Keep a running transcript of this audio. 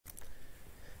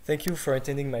Thank you for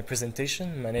attending my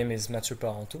presentation. My name is Matthieu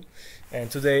Parenteau,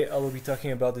 and today I will be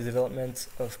talking about the development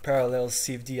of parallel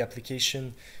CFD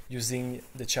application using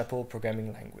the CHIUW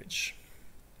programming language.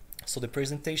 So the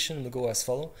presentation will go as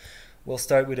follows. We'll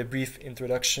start with a brief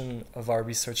introduction of our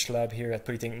research lab here at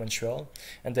Polytechnique Montreal,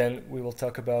 and then we will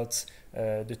talk about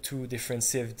the two different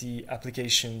CFD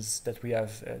applications that we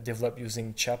have developed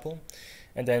using CHIUW.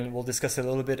 And then we'll discuss a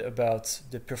little bit about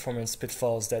the performance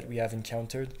pitfalls that we have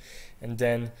encountered, and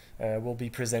then we'll be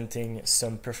presenting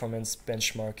some performance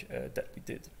benchmark that we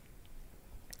did.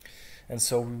 And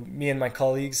so me and my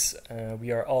colleagues,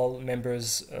 we are all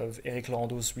members of Eric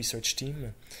Laurendeau's research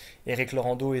team. Eric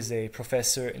Laurendeau is a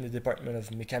professor in the Department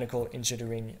of Mechanical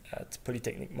Engineering at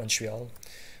Polytechnique Montreal.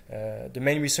 The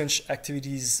main research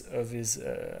activities of his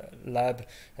lab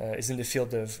is in the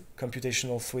field of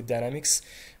computational fluid dynamics,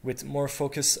 with more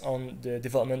focus on the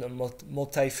development of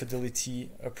multi-fidelity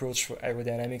approach for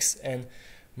aerodynamics and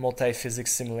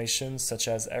multi-physics simulations such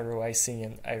as aero-icing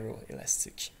and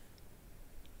aero-elastic.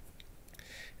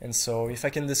 And so if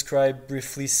I can describe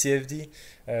briefly CFD,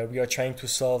 we are trying to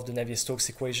solve the Navier-Stokes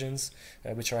equations,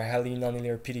 which are highly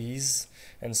nonlinear PDEs.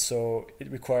 And so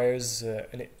it requires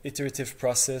an iterative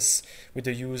process with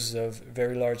the use of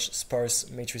very large sparse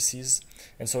matrices.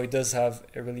 And so it does have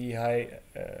a really high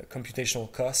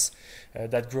computational cost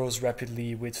that grows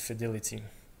rapidly with fidelity.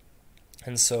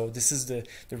 And so this is the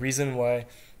reason why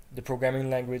the programming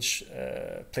language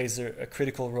plays a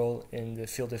critical role in the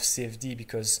field of CFD,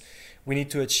 because we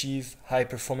need to achieve high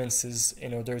performances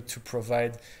in order to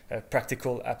provide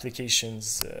practical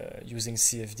applications using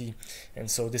CFD. And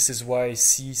so this is why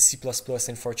C, C++,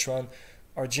 and Fortran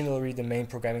are generally the main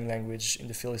programming language in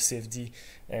the field of CFD,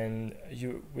 and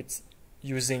with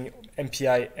using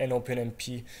MPI and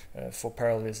OpenMP for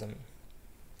parallelism.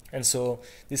 And so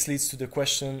this leads to the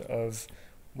question of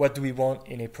what do we want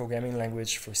in a programming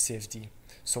language for CFD?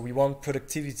 So we want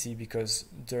productivity because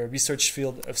the research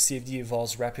field of CFD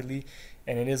evolves rapidly,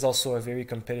 and it is also a very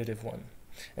competitive one.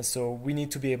 And so we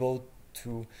need to be able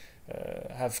to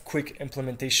have quick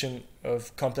implementation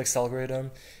of complex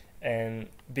algorithms and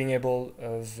being able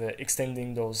of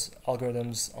extending those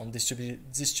algorithms on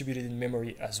distributed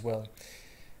memory as well.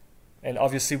 And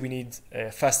obviously we need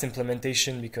fast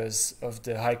implementation because of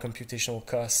the high computational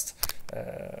cost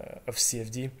of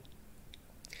CFD.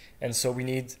 And so we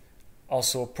need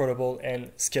also portable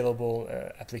and scalable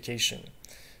application.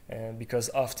 Because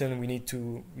often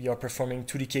we are performing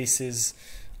 2D cases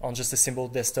on just a simple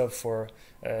desktop for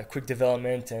quick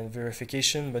development and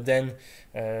verification, but then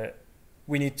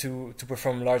we need to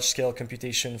perform large-scale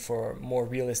computation for more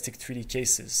realistic 3D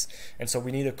cases. And so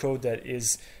we need a code that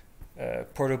is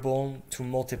portable to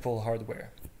multiple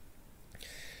hardware.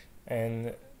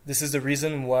 And this is the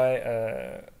reason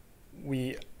why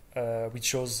we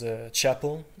chose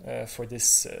CHIUW for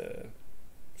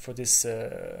this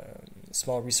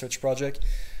small research project.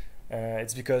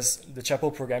 It's because the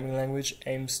CHIUW programming language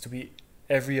aims to be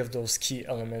every of those key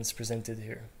elements presented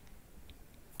here.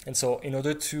 And so in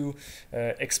order to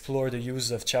explore the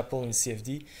use of CHIUW in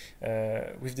CFD,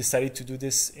 we've decided to do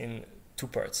this in two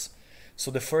parts. So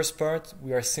the first part,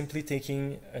 we are simply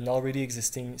taking an already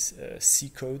existing C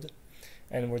code,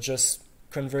 and we're just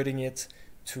converting it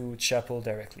to CHIUW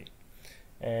directly.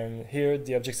 And here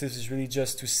the objective is really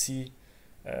just to see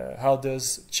how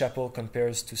does CHIUW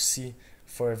compares to C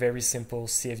for a very simple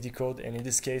CFD code, and in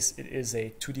this case it is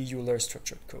a 2D Euler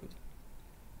structured code.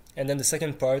 And then the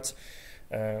second part,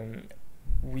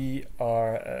 we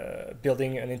are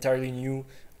building an entirely new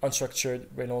unstructured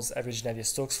Reynolds average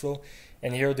Navier-Stokes flow,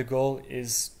 and here the goal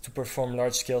is to perform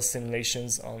large-scale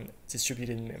simulations on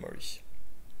distributed memory.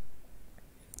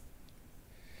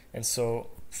 And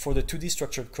so for the 2D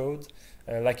structured code,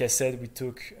 like I said, we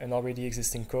took an already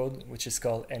existing code, which is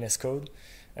called NS code.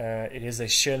 It is a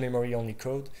shared memory only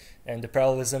code, and the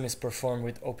parallelism is performed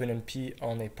with OpenMP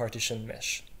on a partition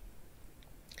mesh.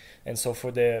 And so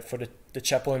for the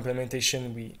CHIUW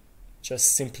implementation, we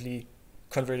just simply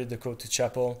converted the code to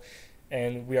CHIUW,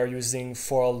 and we are using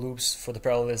for all loops for the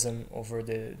parallelism over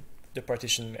the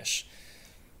partition mesh.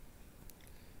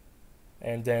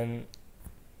 And then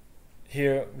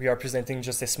here we are presenting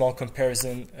just a small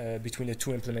comparison between the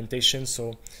two implementations.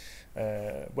 So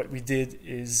what we did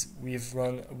is we've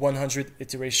run 100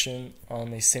 iterations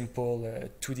on a simple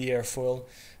 2D airfoil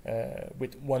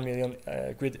with 1 million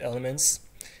grid elements,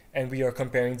 and we are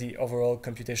comparing the overall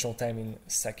computational time in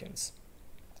seconds.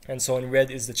 And so in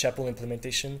red is the CHIUW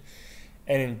implementation,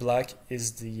 and in black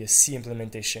is the C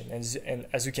implementation. And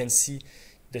as you can see,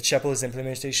 the CHIUW's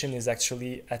implementation is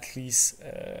actually at least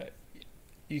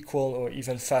equal or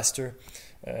even faster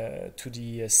to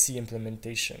the C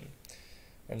implementation.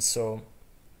 And so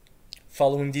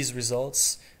following these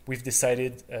results, we've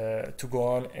decided to go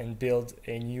on and build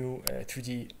a new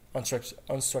 3D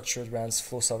unstructured RANS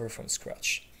flow solver from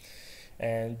scratch.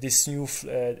 And this new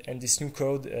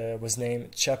code was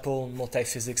named Chapel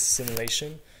Multiphysics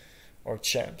Simulation, or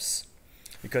CHAMPS,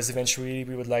 because eventually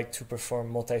we would like to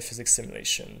perform multiphysics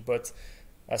simulation. But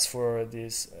as for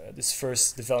this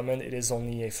first development, it is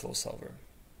only a flow solver.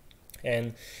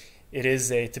 And it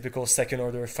is a typical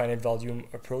second-order finite volume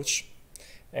approach.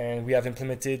 And we have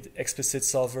implemented explicit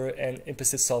solver and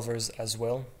implicit solvers as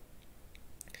well.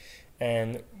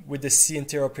 And with the C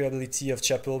interoperability of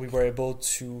Chapel, we were able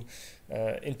to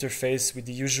interface with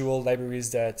the usual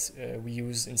libraries that we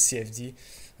use in CFD.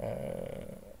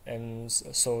 And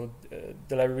so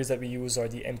the libraries that we use are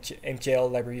the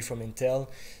MKL library from Intel,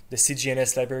 the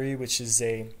CGNS library, which is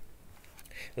a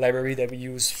library that we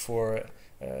use for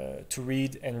to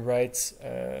read and write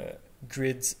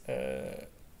grid,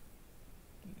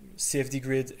 CFD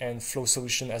grid and flow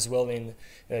solution as well in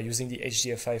using the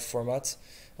HDFI format.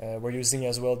 We're using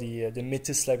as well the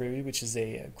MITIS library, which is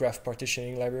a graph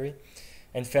partitioning library.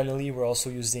 And finally, we're also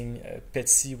using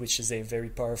PETC, which is a very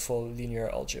powerful linear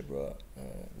algebra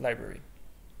library.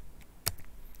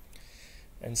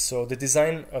 And so the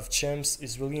design of CHAMPS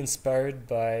is really inspired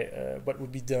by what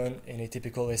would be done in a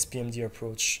typical SPMD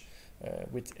approach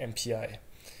with MPI.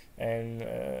 And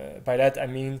by that I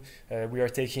mean we are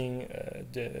taking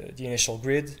the initial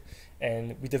grid,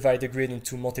 and we divide the grid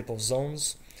into multiple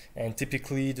zones, and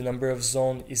typically the number of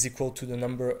zones is equal to the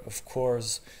number of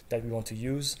cores that we want to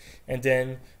use, and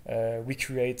then we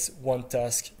create one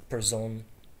task per zone,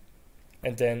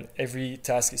 and then every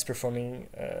task is performing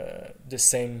the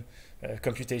same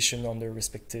computation on their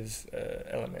respective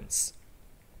elements.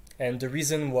 And the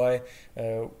reason why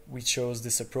we chose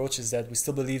this approach is that we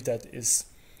still believe that it's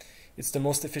the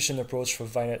most efficient approach for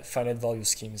finite value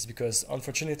schemes, because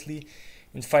unfortunately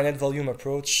in finite volume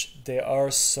approach there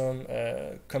are some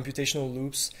computational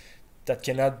loops that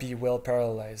cannot be well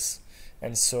parallelized,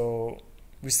 and so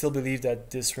we still believe that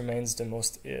this remains the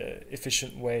most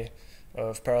efficient way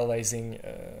of parallelizing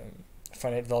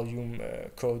finite volume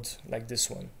code like this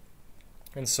one.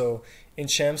 And so in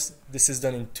CHAMPS this is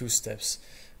done in two steps.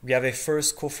 We have a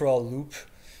first co-for-all loop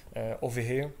over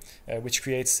here, which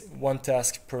creates one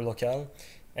task per locale,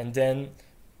 and then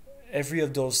every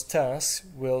of those tasks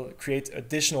will create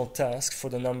additional tasks for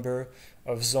the number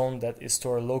of zone that is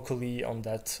stored locally on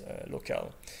that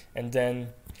locale. And then,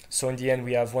 so in the end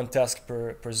we have one task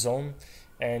per zone,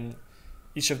 and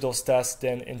each of those tasks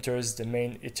then enters the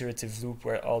main iterative loop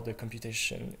where all the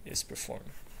computation is performed.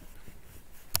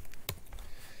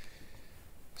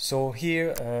 So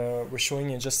here we're showing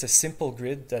in just a simple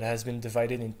grid that has been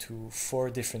divided into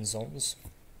 4 different zones.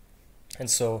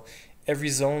 And so every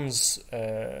zones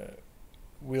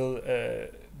will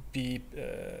be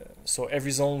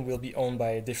owned by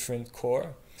a different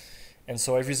core. And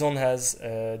so every zone has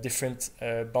different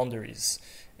boundaries.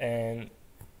 And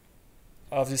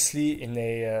obviously in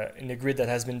a grid that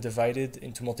has been divided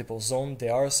into multiple zones,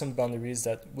 there are some boundaries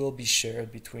that will be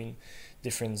shared between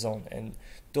different zones, and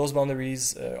those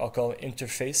boundaries are called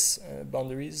interface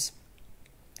boundaries.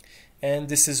 And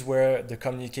this is where the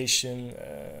communication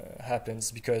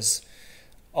happens, because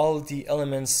all the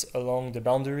elements along the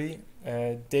boundary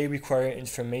they require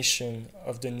information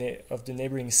of the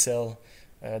neighboring cell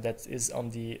that is on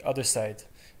the other side,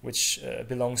 which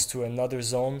belongs to another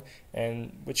zone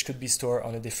and which could be stored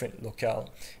on a different locale.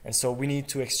 And so we need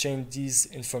to exchange these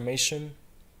information,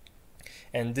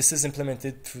 and this is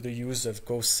implemented through the use of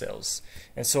ghost cells.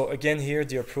 And so again here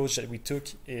the approach that we took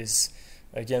is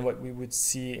again what we would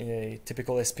see in a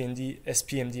typical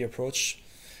SPMD approach,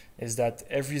 is that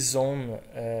every zone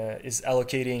is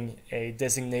allocating a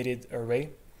designated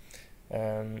array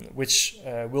which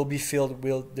will be filled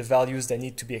with the values that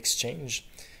need to be exchanged.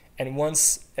 And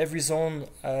once every zone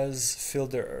has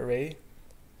filled the array,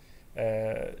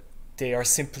 they are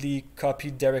simply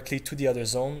copied directly to the other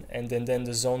zone, and then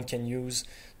the zone can use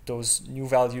those new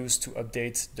values to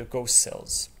update the ghost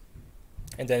cells.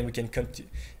 And then we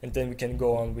can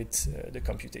go on with the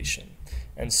computation.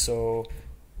 And so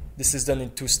this is done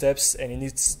in 2 steps, and it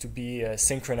needs to be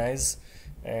synchronized.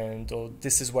 And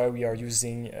this is why we are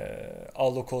using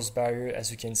all locals barrier, as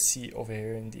you can see over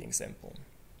here in the example.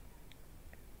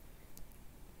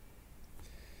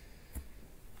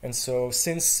 And so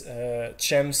since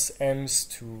CHAMPS aims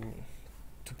to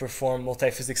perform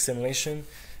multiphysics simulation,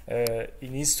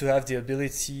 it needs to have the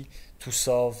ability to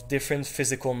solve different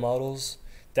physical models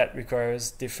that requires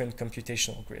different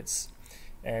computational grids.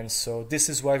 And so this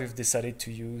is why we've decided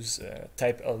to use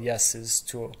type aliases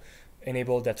to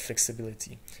enable that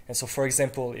flexibility. And so, for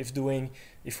example, if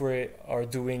we are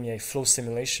doing a flow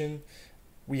simulation,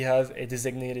 we have a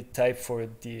designated type for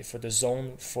the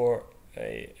zone for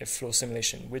a flow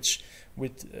simulation, which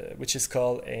is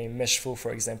called a mesh flow,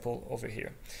 for example, over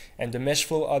here. And the mesh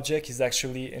flow object is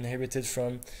actually inherited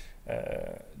from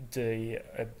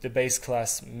the base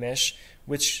class mesh,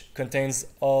 which contains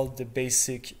all the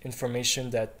basic information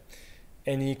that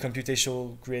any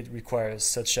computational grid requires,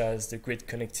 such as the grid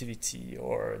connectivity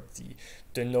or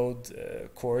the node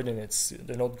coordinates,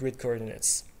 the node grid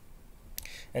coordinates.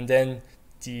 And then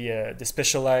the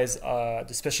specialized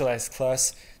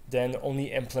class then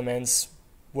only implements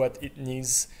what it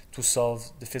needs to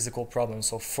solve the physical problem.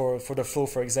 So for the flow,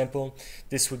 for example,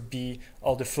 this would be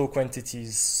all the flow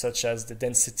quantities such as the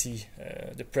density,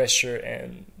 the pressure,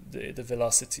 and the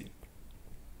velocity.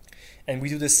 And we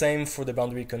do the same for the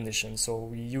boundary conditions. So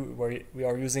we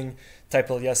are using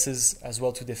type aliases as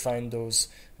well to define those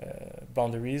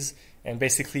boundaries. And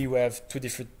basically we have two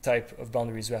different types of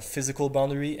boundaries. We have physical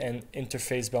boundary and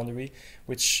interface boundary,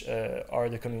 which are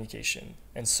the communication.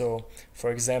 And so,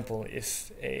 for example,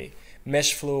 if a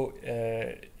mesh flow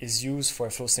is used for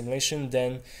a flow simulation,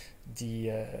 then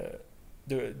the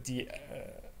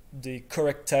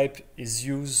correct type is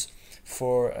used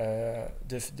for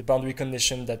the boundary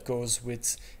condition that goes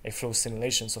with a flow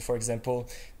simulation. So for example,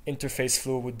 interface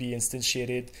flow would be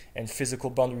instantiated and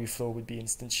physical boundary flow would be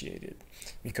instantiated,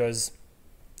 because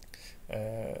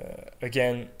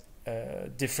again,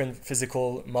 different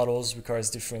physical models requires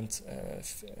different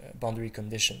boundary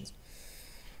conditions.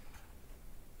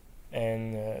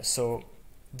 And so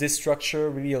this structure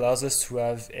really allows us to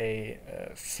have a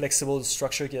flexible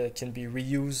structure that can be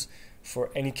reused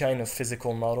for any kind of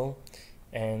physical model,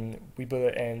 and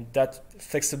that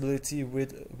flexibility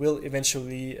will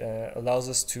eventually allows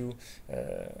us to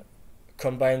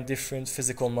combine different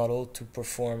physical models to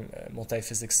perform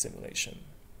multi-physics simulation.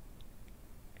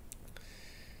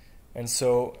 And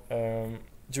so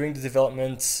during the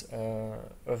development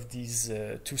of these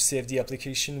two CFD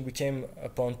applications, we came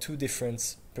upon two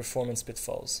different performance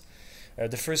pitfalls.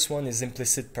 The first one is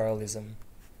implicit parallelism,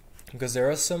 because there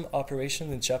are some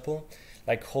operations in CHIUW,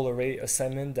 like whole array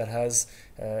assignment, that has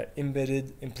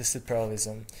embedded implicit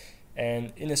parallelism.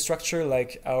 And in a structure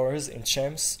like ours in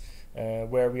CHAMS,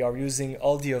 where we are using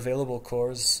all the available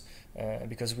cores,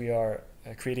 because we are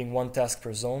creating one task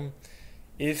per zone,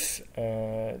 if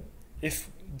there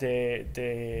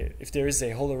is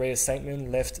a whole array assignment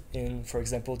left in, for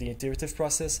example, the iterative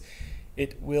process,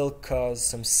 it will cause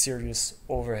some serious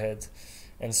overhead.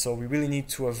 And so we really need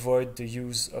to avoid the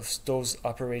use of those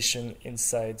operations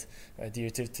inside the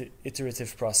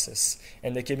iterative process.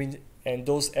 And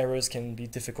those errors can be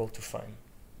difficult to find.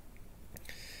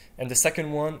 And the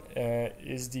second one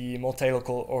is the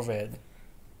multi-local overhead.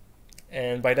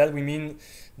 And by that we mean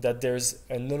that there's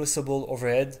a noticeable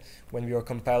overhead when we are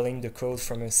compiling the code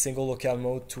from a single locale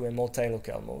mode to a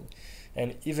multi-locale mode.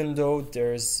 And even though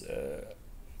there's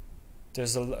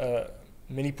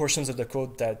many portions of the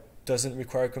code that doesn't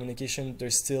require communication,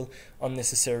 there's still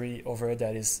unnecessary overhead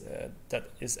that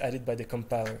is added by the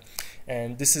compiler.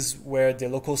 And this is where the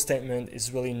local statement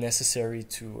is really necessary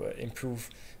to improve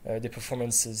the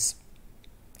performances.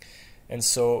 And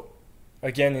so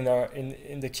again,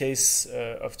 in the case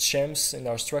of CHAMS, in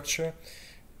our structure,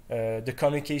 the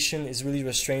communication is really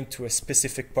restrained to a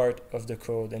specific part of the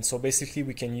code. And so basically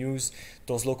we can use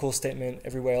those local statements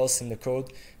everywhere else in the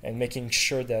code and making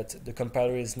sure that the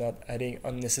compiler is not adding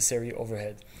unnecessary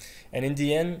overhead. And in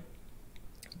the end,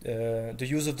 the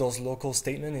use of those local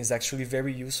statements is actually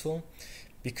very useful,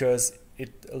 because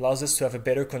it allows us to have a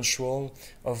better control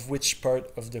of which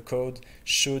part of the code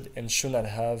should and should not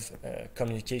have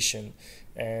communication.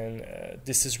 And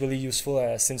this is really useful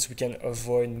since we can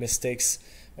avoid mistakes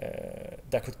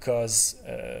that could cause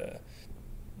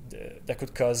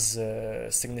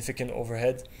significant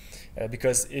overhead,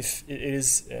 because if it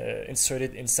is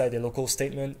inserted inside a local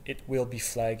statement, it will be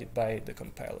flagged by the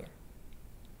compiler.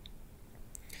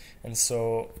 And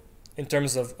so in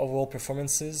terms of overall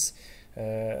performances,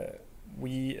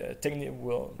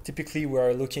 typically we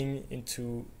are looking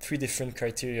into three different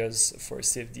criteria for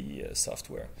CFD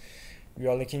software. We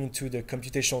are looking into the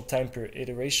computational time per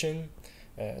iteration,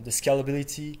 the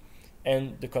scalability,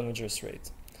 and the convergence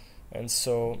rate. And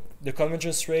so the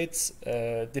convergence rate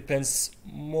depends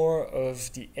more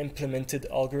of the implemented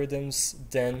algorithms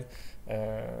than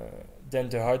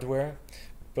the hardware,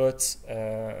 but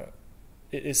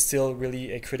it is still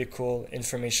really a critical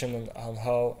information on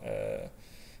how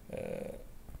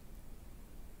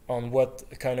on what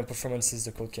kind of performances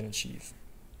the code can achieve.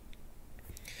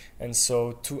 And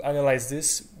so to analyze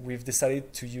this, we've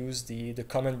decided to use the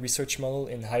common research model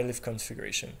in high-lift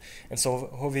configuration. And so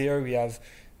over here we have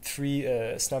three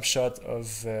snapshots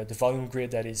of the volume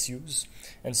grid that is used.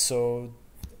 And so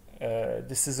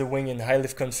this is a wing in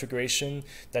high-lift configuration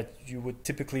that you would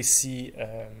typically see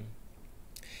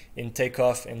in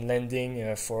takeoff and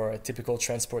landing for a typical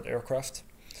transport aircraft.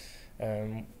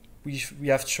 We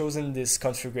have chosen this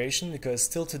configuration because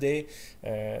still today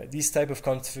this type of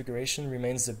configuration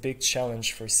remains a big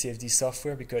challenge for CFD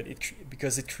software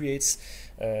because it creates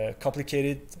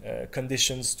complicated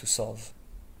conditions to solve.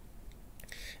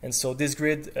 And so this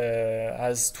grid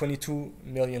has 22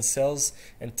 million cells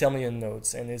and 10 million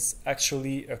nodes, and it's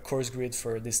actually a coarse grid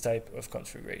for this type of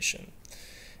configuration.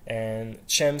 And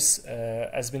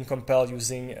CHIUW has been compiled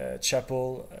using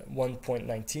CHAPL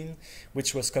 1.19,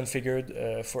 which was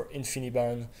configured for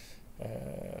InfiniBand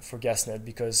for GasNet,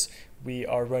 because we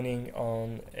are running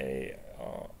on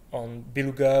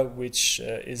Beluga, which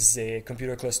is a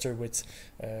computer cluster with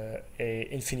a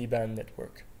InfiniBand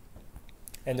network.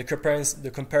 And the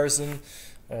comparison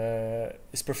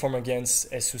is performed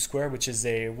against CHIUW, which is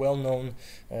a well-known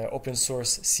open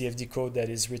source CFD code that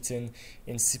is written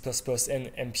in C++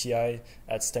 and MPI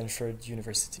at Stanford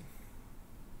University.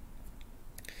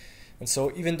 And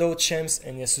so even though CHIUW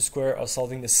and CHIUW are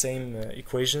solving the same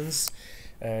equations,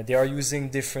 they are using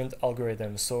different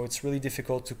algorithms. So it's really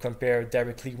difficult to compare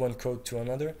directly one code to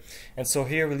another. And so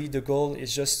here really the goal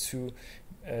is just to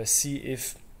see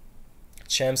if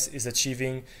CHIUW is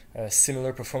achieving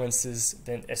similar performances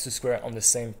than CHIUW on the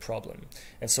same problem.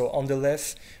 And so on the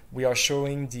left, we are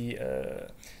showing the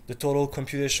total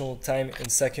computational time in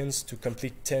seconds to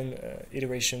complete 10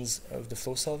 iterations of the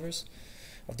flow solver.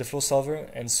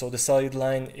 And so the solid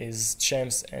line is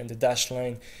CHIUW and the dashed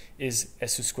line is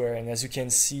CHIUW. And as you can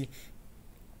see,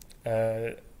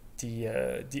 the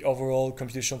overall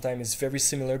computational time is very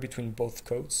similar between both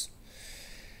codes.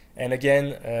 And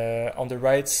again, on the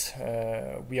right,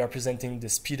 we are presenting the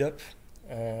speed up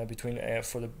between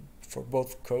for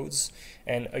both codes.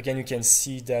 And again, you can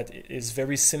see that it is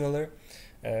very similar,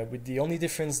 with the only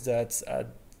difference that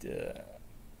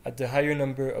at the higher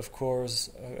number of cores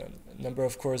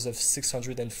of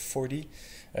 640,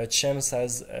 CHIUW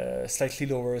has slightly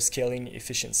lower scaling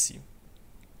efficiency.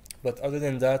 But other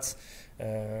than that,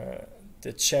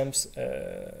 the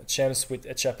CHIUW with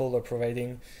CHAPL are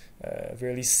providing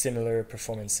really similar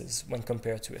performances when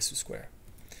compared to CHIUW.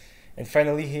 And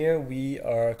finally here we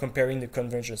are comparing the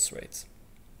convergence rate.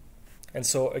 And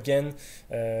so again,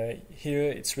 here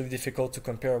it's really difficult to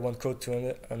compare one code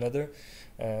to another,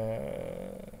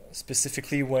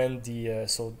 specifically when the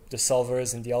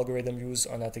solvers and the algorithm used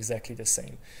are not exactly the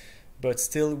same. But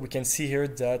still we can see here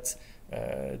that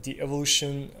the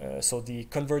evolution, so the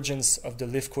convergence of the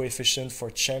lift coefficient for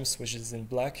CHIUW, which is in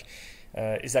black,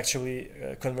 is actually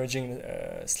converging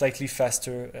slightly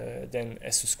faster than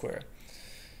CHIUW.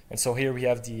 And so here we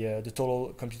have the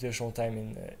total computational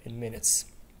time in minutes.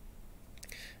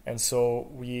 And so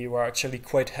we were actually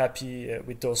quite happy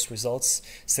with those results,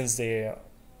 since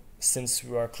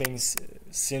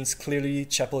clearly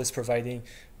CHAPL is providing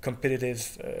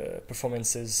competitive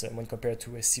performances when compared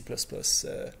to a C++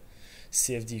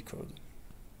 CFD code.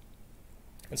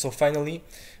 And so finally,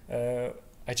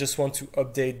 I just want to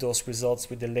update those results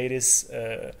with the latest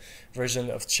version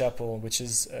of CHAPL, which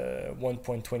is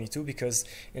 1.22, because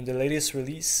in the latest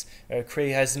release, Cray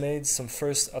has made some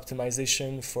first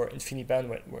optimization for InfiniBand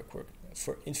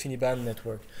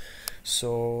network.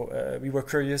 So we were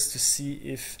curious to see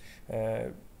if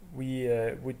we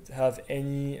would have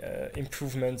any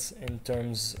improvements in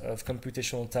terms of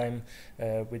computational time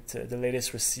with the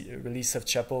latest release of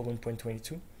CHAPL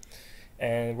 1.22.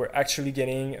 And we're actually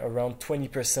getting around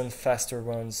 20% faster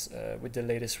runs with the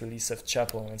latest release of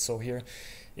CHAPL. And so here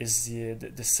is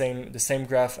the same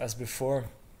graph as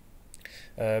before,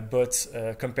 but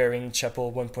comparing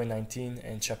CHAPL 1.19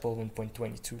 and CHAPL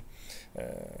 1.22.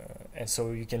 And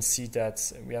so you can see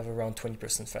that we have around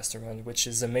 20% faster run, which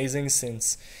is amazing,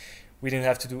 since we didn't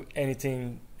have to do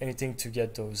anything to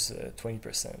get those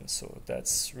 20%. So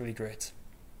that's really great.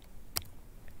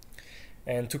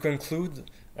 And to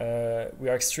conclude, we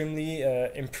are extremely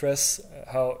impressed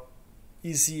how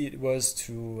easy it was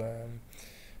to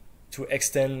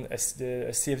extend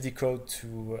the CFD code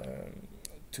to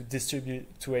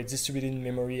a distributed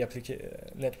memory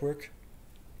network.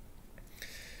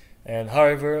 And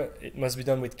however, it must be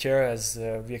done with care, as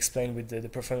we explained with the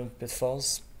performance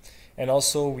pitfalls. And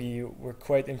also, we were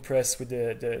quite impressed with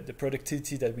the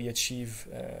productivity that we achieve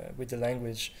with the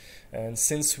language. And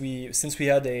since we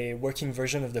had a working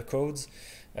version of the code,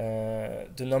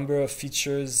 the number of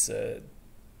features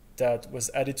that was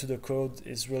added to the code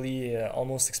is really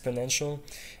almost exponential,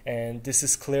 and this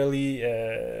is clearly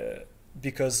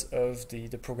because of the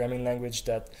programming language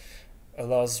that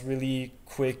allows really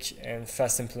quick and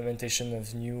fast implementation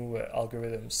of new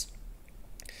algorithms.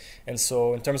 And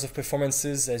so in terms of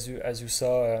performances, as you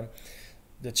saw,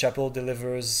 the CHIUW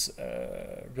delivers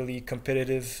really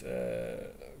competitive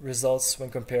results when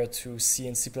compared to C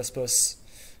and C++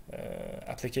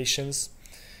 applications.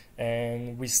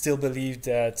 And we still believe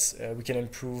that we can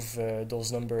improve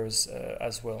those numbers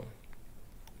as well.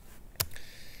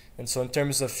 And so in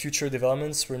terms of future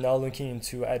developments, we're now looking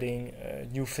into adding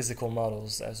new physical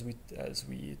models, as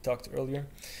we talked earlier.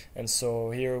 And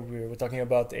so here we're talking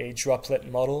about a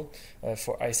droplet model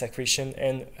for ice accretion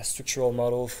and a structural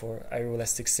model for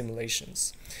aeroelastic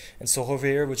simulations. And so over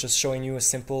here, we're just showing you a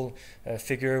simple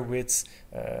figure with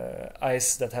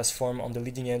ice that has formed on the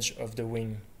leading edge of the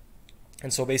wing.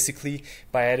 And so basically,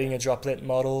 by adding a droplet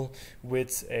model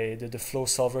with the flow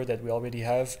solver that we already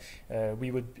have, we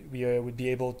would be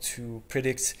able to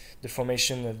predict the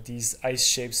formation of these ice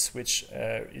shapes, which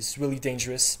is really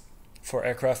dangerous for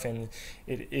aircraft, and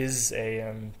it is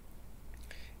a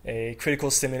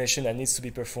critical simulation that needs to be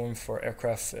performed for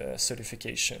aircraft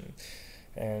certification.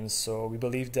 And so we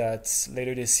believe that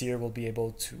later this year we'll be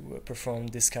able to perform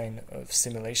this kind of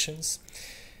simulations.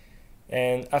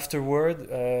 And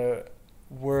afterward,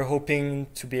 we're hoping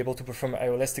to be able to perform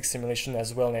aeroelastic simulation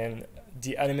as well, and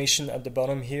the animation at the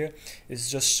bottom here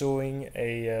is just showing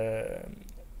a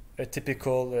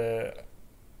typical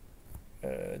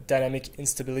dynamic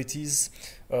instabilities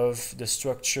of the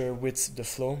structure with the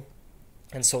flow.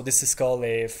 And so this is called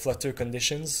a flutter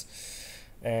conditions,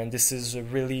 and this is a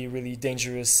really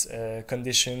dangerous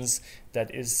conditions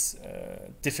that is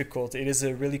difficult. It is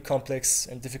a really complex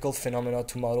and difficult phenomena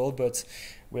to model, but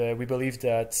we believe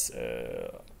that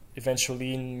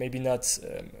eventually, maybe not,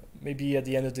 maybe at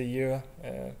the end of the year,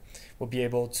 we'll be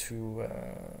able to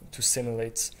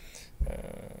simulate.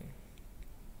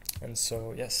 And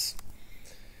so yes.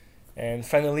 And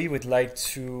finally, we'd like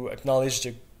to acknowledge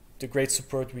the great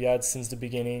support we had since the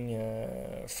beginning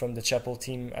from the CHIUW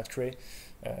team at CRE.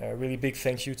 A really big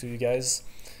thank you to you guys.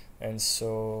 And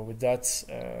so with that,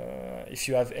 if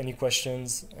you have any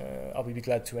questions, I'll be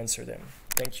glad to answer them.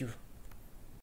 Thank you.